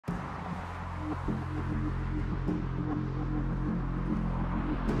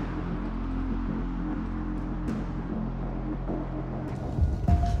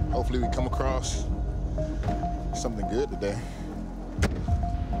Hopefully we come across something good today.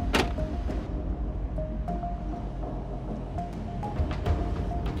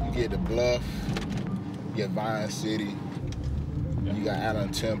 You get the Bluff, you get Vine City, you got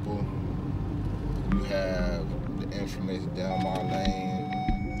Allen Temple, you have the infamous Delmar Lane.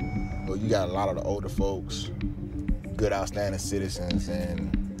 But you got a lot of the older folks, good outstanding citizens,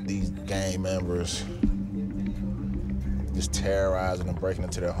 and these gang members just terrorizing them, breaking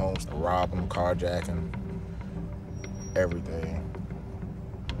into their homes, robbing them, carjacking, everything.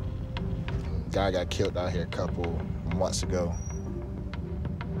 Guy got killed out here a couple months ago.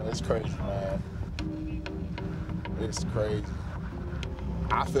 It's crazy, man. It's crazy.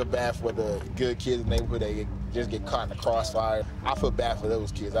 I feel bad for the good kids in the neighborhood that just get caught in the crossfire. I feel bad for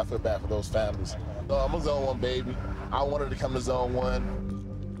those kids. I feel bad for those families. So I'm a Zone 1 baby. I wanted to come to Zone 1.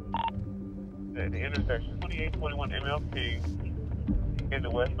 At the intersection 2821 MLP in the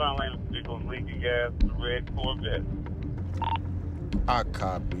westbound lane of vehicles leaking gas, the red Corvette. I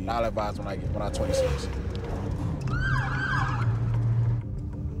copy. I'll advise when I'm 26.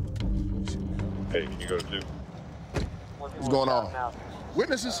 Hey, can you go to 2? What's going on?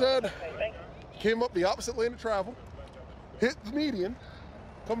 Witnesses said came up the opposite lane of travel, hit the median,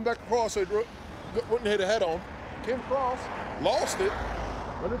 coming back across, so wouldn't hit a head-on, came across, lost it,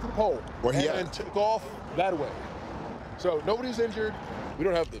 went into the pole, and took off that way. So nobody's injured. We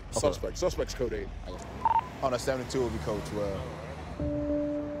don't have the suspect. Suspect's code 8. On a 72 will be code 12.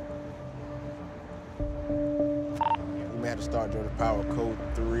 We may have to start Georgia Power code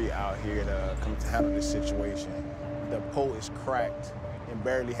 3 out here to come to handle this situation. The pole is cracked and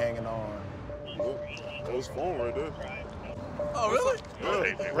barely hanging on. That was phone right there. Oh, really?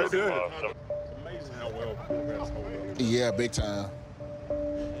 Yeah, right there. It's amazing how well Corvettes hold up. Yeah, big time.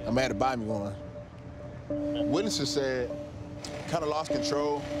 I'm had to buy me one. Witnesses said kind of lost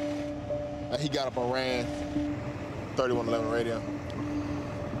control. He got up and ran. 3111 radio.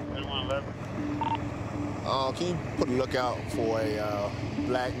 3111. Can you put a lookout for a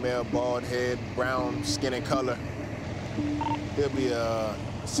black male, bald head, brown skin and color? He'll be a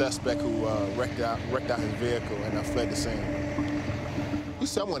suspect who wrecked out his vehicle and fled the scene. He's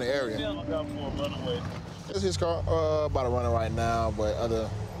somewhere in the area. This is his car about to run it right now, but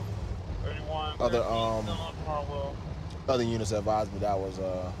other units advised me that was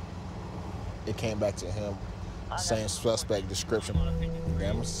it came back to him. Same suspect description.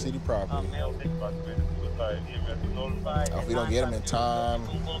 Gamma City property. If we don't get him in time,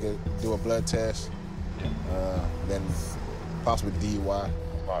 we'll do a blood test, then possibly DUI.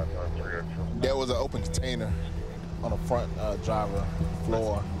 There was an open container on the front driver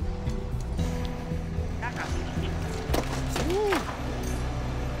floor.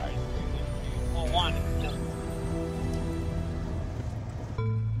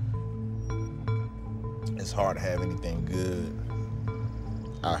 It's hard to have anything good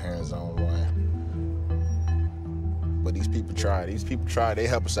out here in Zone 1. But these people try. They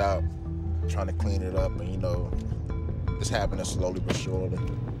help us out, trying to clean it up, and you know, it's happening slowly but surely.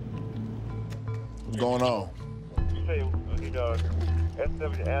 What's going on? You say,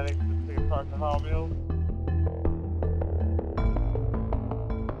 SW Annex to Park and Hall Mills?